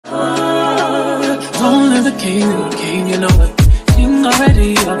king, you know it. King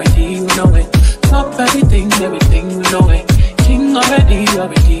already, you know it. Top everything, you know it. King already,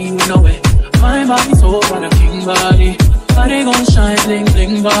 you know it. My body so on a king body. Body gon' shine, bling,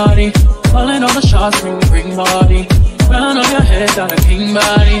 bling body. Calling all the shots, ring body. Crown on your head, got a king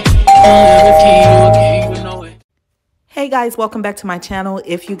body. You king, you know it. Hey guys, welcome back to my channel.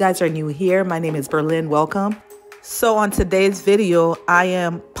 If you guys are new here, my name is Berlin. Welcome. So on today's video, I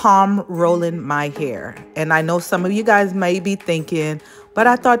am palm rolling my hair. And I know some of you guys may be thinking, but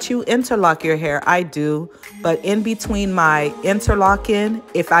I thought you interlock your hair. I do. But in between my interlocking,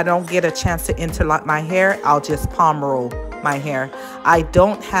 if I don't get a chance to interlock my hair, I'll just palm roll my hair. I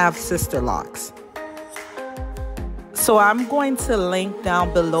don't have sister locks. So I'm going to link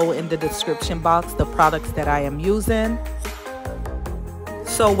down below in the description box the products that I am using.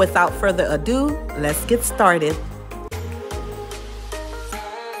 So without further ado, let's get started.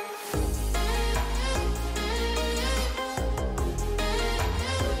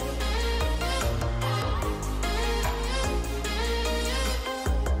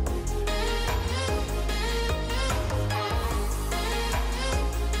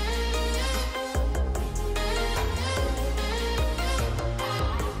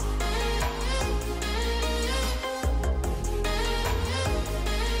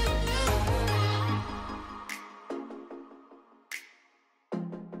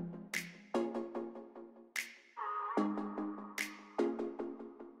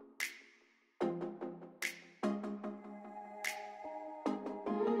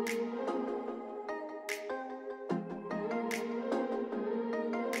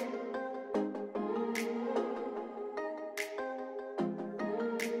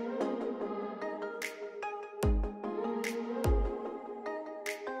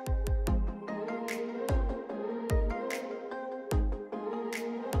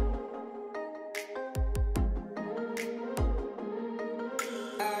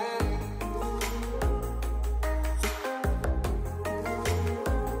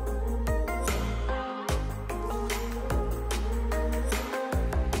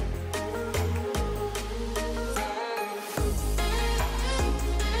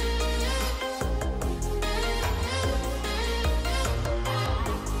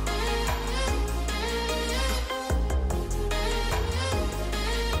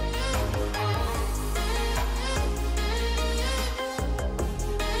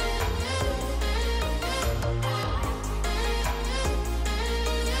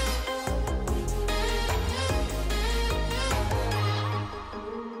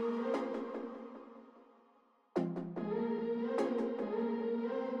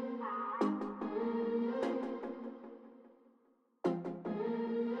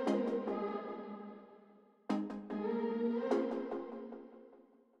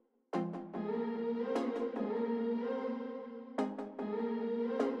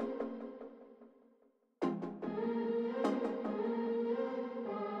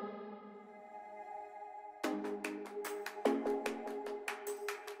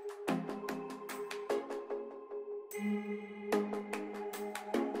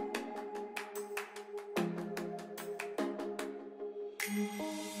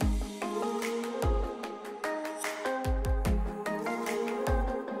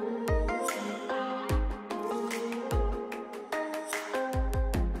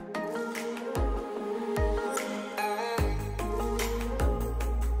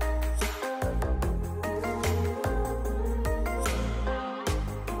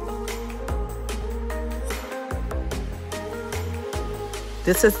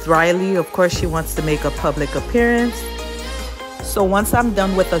 This is Riley. Of course, she wants to make a public appearance. So once I'm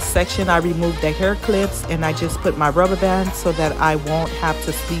done with a section, I remove the hair clips and I just put my rubber band so that I won't have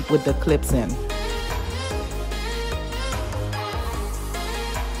to sleep with the clips in.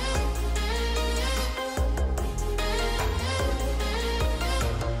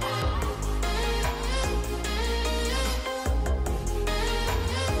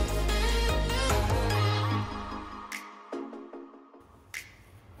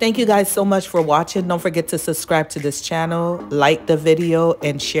 Thank you guys so much for watching. Don't forget to subscribe to this channel, like the video,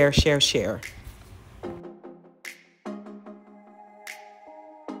 and share.